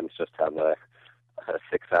my friends just have a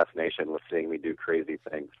sick fascination with seeing me do crazy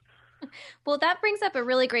things. Well, that brings up a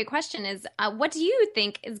really great question is what do you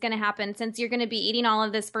think is going to happen since you're going to be eating all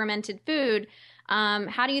of this fermented food?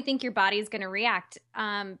 How do you think your body is going to react?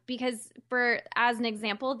 Because as an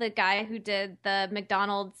example, the guy who did the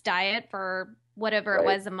McDonald's diet for whatever it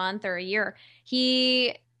was, a month or a year,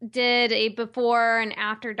 he did a before and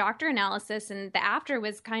after doctor analysis, and the after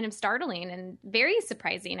was kind of startling and very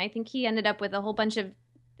surprising. I think he ended up with a whole bunch of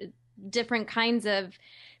different kinds of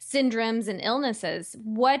syndromes and illnesses.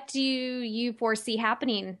 What do you foresee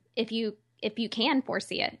happening if you can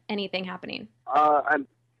foresee anything happening? I'm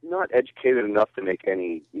not educated enough to make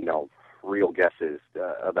any, real guesses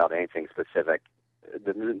about anything specific.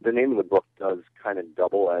 The name of the book does kind of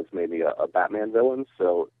double as maybe a Batman villain.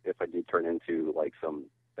 So if I do turn into some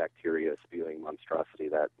bacteria spewing monstrosity,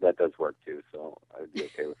 that does work too. So I would be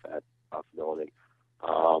okay with that possibility.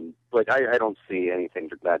 But but I don't see anything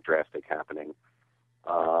that drastic happening.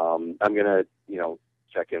 I'm gonna,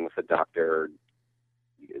 check in with the doctor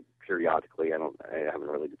periodically. I haven't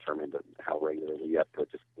really determined how regularly yet,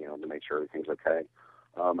 but just, to make sure everything's okay.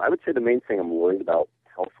 I would say the main thing I'm worried about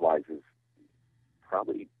health-wise is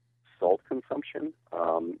probably salt consumption.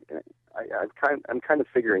 I'm kind of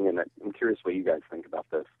figuring, and I'm curious what you guys think about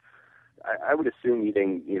this. I would assume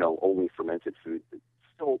eating, only fermented food,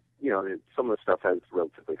 still, some of the stuff has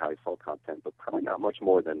relatively high salt content, but probably not much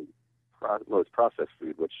more than most processed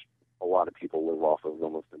food, which a lot of people live off of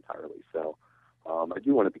almost entirely. So I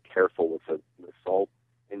do want to be careful with the salt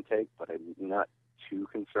intake, but I'm not too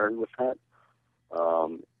concerned with that.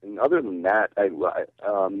 And other than that,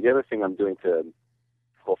 the other thing I'm doing to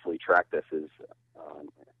hopefully track this is,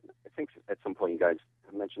 I think at some point you guys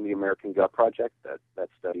have mentioned the American Gut Project, that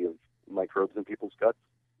study of microbes in people's guts.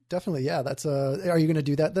 Definitely, yeah. Are you going to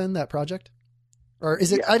do that then, that project? Or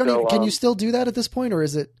is it, Yeah, can you still do that at this point, or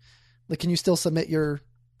is it, can you still submit your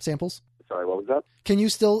samples? Sorry, what was that?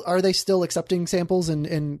 Are they still accepting samples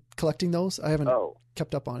and collecting those? I haven't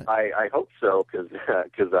kept up on it. I hope so, because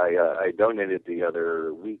I donated the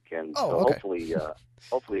other week, and okay.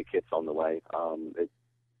 hopefully it gets on the way.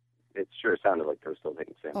 It sure sounded like they're still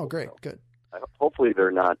taking samples. Oh, great, so good. Hopefully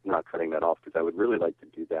they're not cutting that off, because I would really like to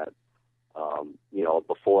do that,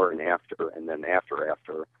 before and after, and then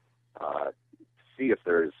after, see if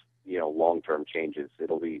there's, long-term changes.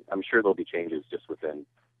 I'm sure there'll be changes just within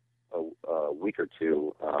a week or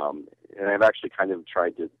two. And I've actually kind of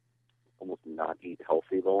tried to almost not eat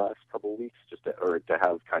healthy the last couple of weeks, to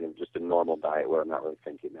have kind of just a normal diet where I'm not really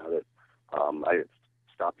thinking about it. I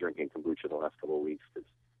stopped drinking kombucha the last couple of weeks, because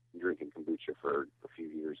I'm drinking kombucha for a few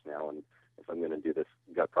years now, and if I'm going to do this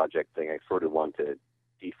gut project thing, I sort of want to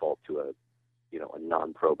default to a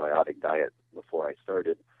non-probiotic diet before I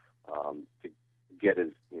started, to get as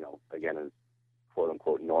quote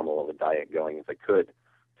unquote normal of a diet going as I could.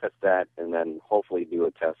 Test that, and then hopefully do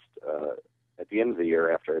a test at the end of the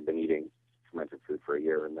year after I've been eating fermented food for a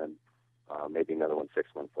year, and then maybe another one 6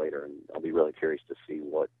 months later, and I'll be really curious to see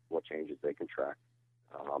what changes they can track.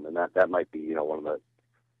 And that might be one of the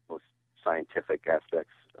most scientific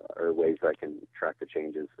aspects or ways I can track the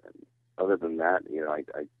changes. And other than that,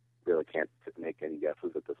 I really can't make any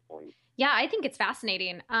guesses at this point. Yeah, I think it's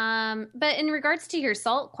fascinating. But in regards to your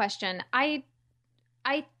salt question, I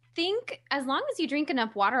think as long as you drink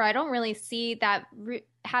enough water, I don't really see that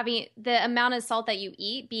having the amount of salt that you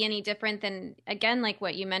eat be any different than, again, like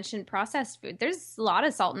what you mentioned, processed food. There's a lot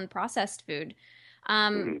of salt in processed food.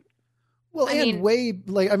 Well,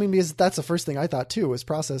 because that's the first thing I thought too, was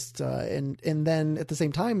processed. And then at the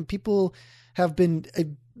same time, people have been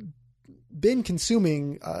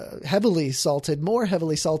consuming more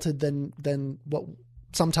heavily salted than what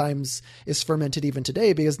sometimes is fermented even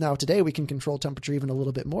today, because now today we can control temperature even a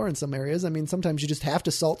little bit more in some areas. I mean, sometimes you just have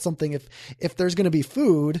to salt something. If there's going to be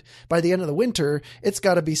food by the end of the winter, it's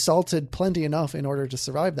got to be salted plenty enough in order to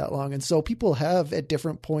survive that long. And so people have, at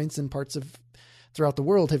different points in parts of throughout the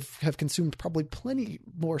world, have consumed probably plenty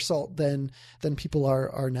more salt than people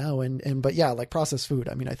are now. But yeah, like processed food.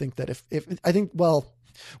 I mean, I think that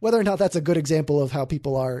whether or not that's a good example of how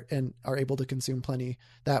people are able to consume plenty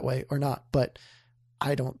that way or not, but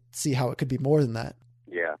I don't see how it could be more than that.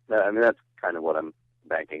 Yeah, I mean, that's kind of what I'm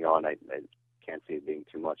banking on. I can't see it being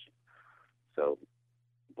too much. So,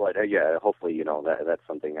 but yeah, hopefully, that's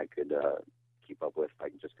something I could keep up with by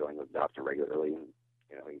just going to the doctor regularly, and,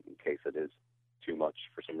 in case it is too much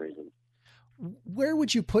for some reason. Where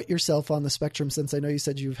would you put yourself on the spectrum, since I know you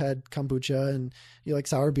said you've had kombucha and you like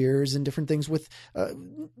sour beers and different things with,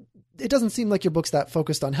 it doesn't seem like your book's that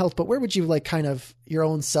focused on health, but where would you like kind of your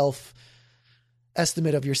own self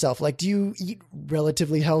estimate of yourself? Like, do you eat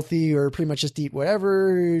relatively healthy or pretty much just eat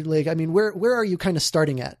whatever? Like, I mean, where are you kind of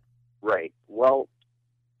starting at? Right. Well,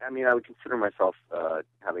 I mean, I would consider myself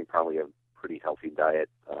having probably a pretty healthy diet,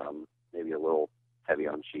 maybe a little heavy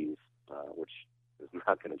on cheese, which is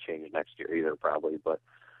not going to change next year either, probably. But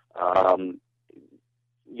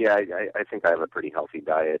yeah, I think I have a pretty healthy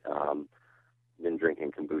diet. Been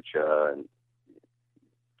drinking kombucha, and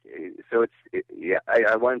so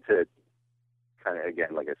I wanted to kind of,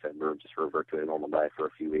 again, like I said, just revert to a normal diet for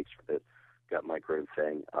a few weeks for the gut microbe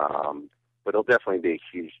thing. But it'll definitely be a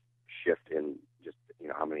huge shift in just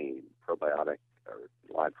how many probiotic or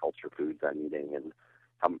live culture foods I'm eating, and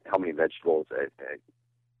how many vegetables. I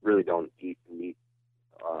really don't eat meat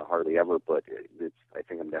hardly ever, but I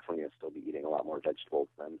think I'm definitely going to still be eating a lot more vegetables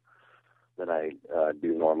than I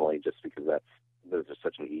do normally, just because those are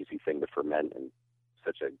such an easy thing to ferment and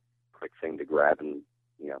such a quick thing to grab and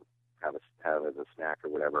have as a snack or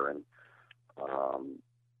whatever. And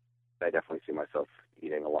I definitely see myself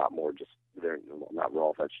eating a lot more just not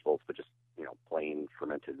raw vegetables, but just plain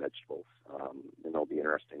fermented vegetables. And it'll be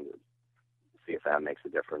interesting to see if that makes a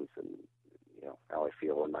difference in how I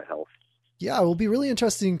feel in my health. Yeah, it will be really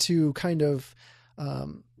interesting to kind of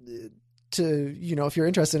if you're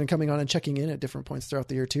interested in coming on and checking in at different points throughout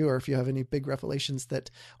the year too, or if you have any big revelations that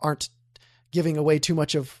aren't giving away too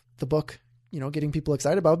much of the book, getting people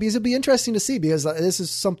excited about, because it'd be interesting to see, because this is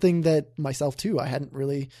something that myself too, I hadn't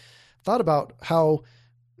really thought about, how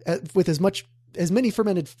with as many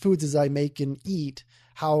fermented foods as I make and eat,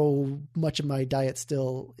 how much of my diet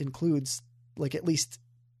still includes like at least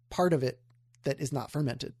part of it that is not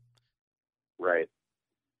fermented. Right.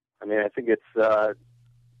 I mean, I think it's,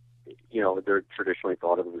 they're traditionally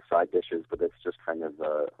thought of as side dishes, but it's just kind of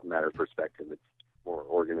a matter of perspective. It's more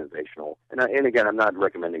organizational. And again, I'm not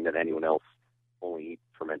recommending that anyone else only eat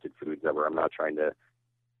fermented foods ever. I'm not trying to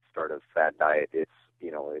start a fad diet. It's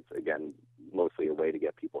again, mostly a way to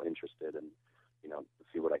get people interested and,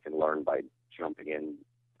 see what I can learn by jumping in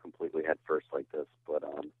completely head first like this. But,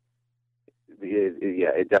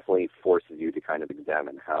 it definitely forces you to kind of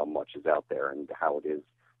examine how much is out there and how it is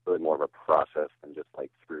really more of a process than just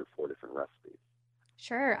like 3 or 4 different recipes.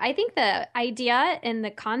 Sure. I think the idea and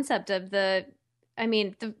the concept of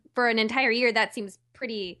for an entire year, that seems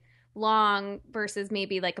pretty long versus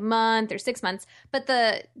maybe like a month or 6 months. But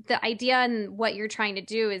the idea and what you're trying to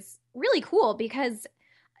do is really cool, because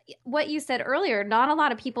what you said earlier, not a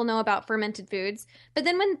lot of people know about fermented foods. But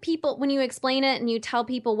then when you explain it and you tell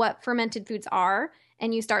people what fermented foods are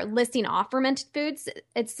and you start listing off fermented foods,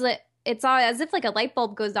 it's as if like a light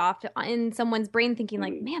bulb goes off in someone's brain, thinking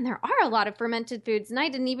like, man, there are a lot of fermented foods and I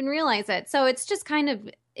didn't even realize it. So it's just kind of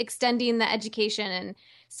extending the education and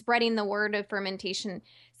spreading the word of fermentation.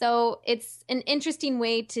 So it's an interesting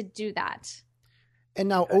way to do that. And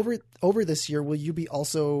now over this year, will you be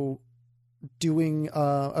also doing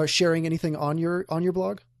or sharing anything on your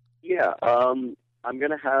blog? Yeah, I'm going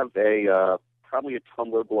to have a probably a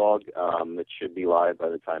Tumblr blog that should be live by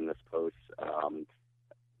the time this posts.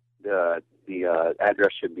 The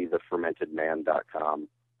address should be thefermentedman.com.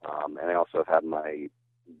 And I also have my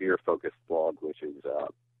beer-focused blog, which is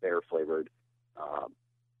bear-flavored,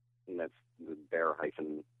 and that's the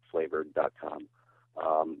bear-flavored.com.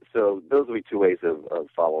 So those will be 2 ways of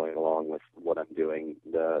following along with what I'm doing.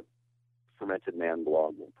 The Fermented Man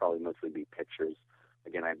blog will probably mostly be pictures.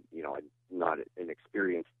 Again, I'm not an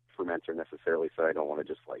experienced fermenter necessarily, so I don't want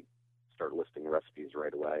to just like start listing recipes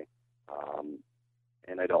right away.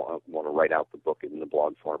 And I don't want to write out the book in the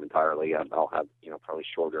blog form entirely. I'll have, probably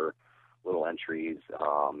shorter little entries,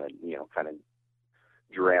 and, kind of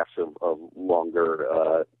drafts of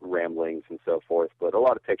longer ramblings and so forth, but a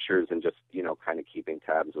lot of pictures and just, kind of keeping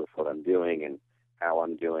tabs with what I'm doing and how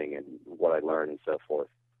I'm doing and what I learn and so forth.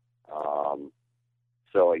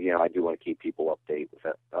 So, I do want to keep people up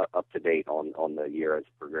to date on the year as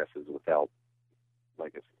it progresses without,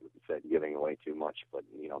 like I said, giving away too much, but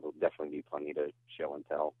there'll definitely be plenty to show and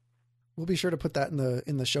tell. We'll be sure to put that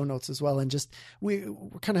in the show notes as well. And just we're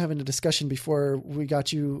kind of having a discussion before we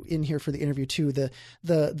got you in here for the interview too. The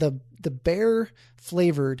bear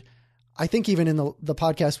flavored. I think even in the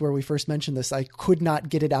podcast where we first mentioned this, I could not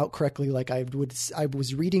get it out correctly. Like I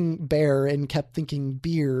was reading bear and kept thinking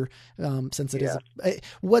beer, since it is.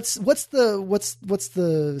 What's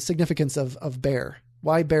the significance of bear?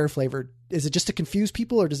 Why bear flavored? Is it just to confuse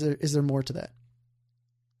people, or is there more to that?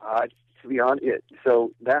 To be honest,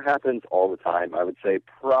 so that happens all the time. I would say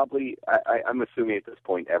probably, I'm assuming at this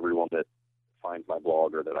point, everyone that finds my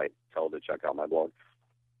blog or that I tell to check out my blog,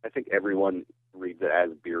 I think everyone reads it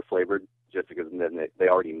as beer flavored, just because then they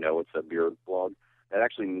already know it's a beer blog. That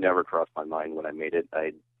actually never crossed my mind when I made it.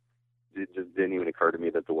 It just didn't even occur to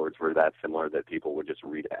me that the words were that similar that people would just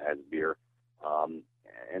read it as beer.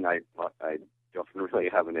 And I don't really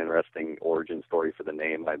have an interesting origin story for the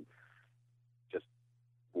name. I just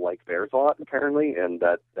like bears a lot, apparently, and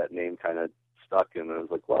that name kind of stuck, and I was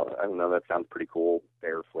like, well, I don't know, that sounds pretty cool,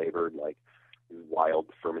 bear flavored, like wild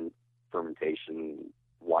fermentation,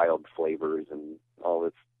 wild flavors, and all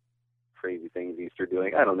this crazy things Easter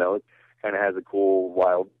doing. I don't know, it kind of has a cool,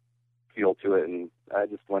 wild feel to it, and I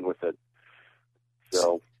just went with it.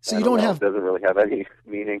 So you don't have, it doesn't really have any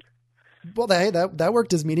meaning. Well, that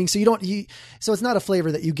worked as meaning. So so it's not a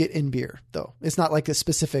flavor that you get in beer, though. It's not like a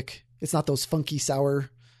specific. It's not those funky sour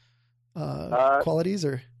qualities,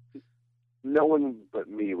 or. No one but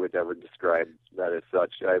me would ever describe that as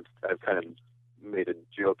such. I've kind of made a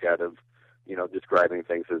joke out of, describing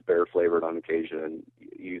things as bear flavored on occasion and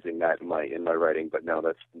using that in my writing. But no,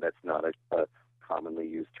 that's not a commonly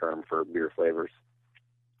used term for beer flavors.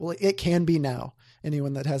 Well, it can be now.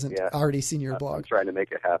 anyone that hasn't already seen your blog. I'm trying to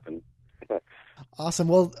make it happen. Awesome.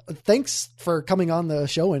 Well, thanks for coming on the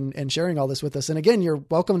show and sharing all this with us. And again, you're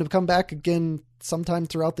welcome to come back again sometime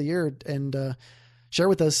throughout the year and share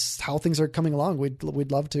with us how things are coming along.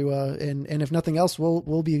 We'd love to. And if nothing else,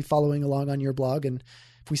 we'll be following along on your blog. And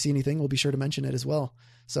if we see anything, we'll be sure to mention it as well.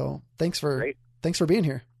 So thanks for being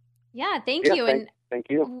here. Yeah. Thank you. Thank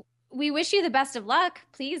you. We wish you the best of luck.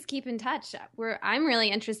 Please keep in touch. I'm really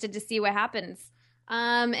interested to see what happens,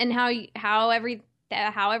 and how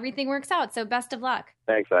everything works out. So best of luck.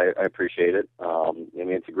 Thanks. I appreciate it. I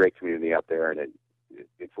mean, it's a great community out there, and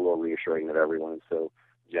it's a little reassuring that everyone is so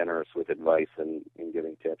generous with advice and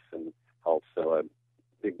giving tips and help. So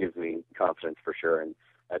it gives me confidence for sure. And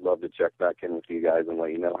I'd love to check back in with you guys and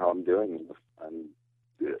let you know how I'm doing. If I'm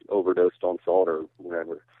overdosed on salt or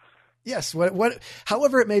whatever. Yes,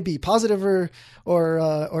 however it may be, positive or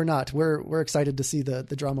not, we're excited to see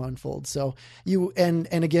the drama unfold. So you and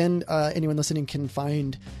again, anyone listening can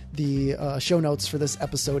find the show notes for this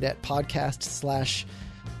episode at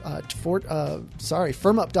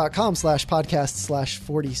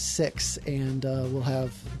firmup.com/podcast/podcast/46, and we'll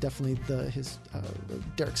have definitely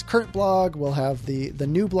Derek's current blog. We'll have the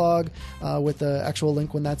new blog with the actual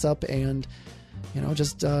link when that's up, and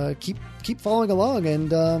just keep following along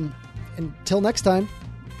and. Until next time,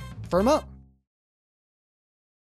 firm up.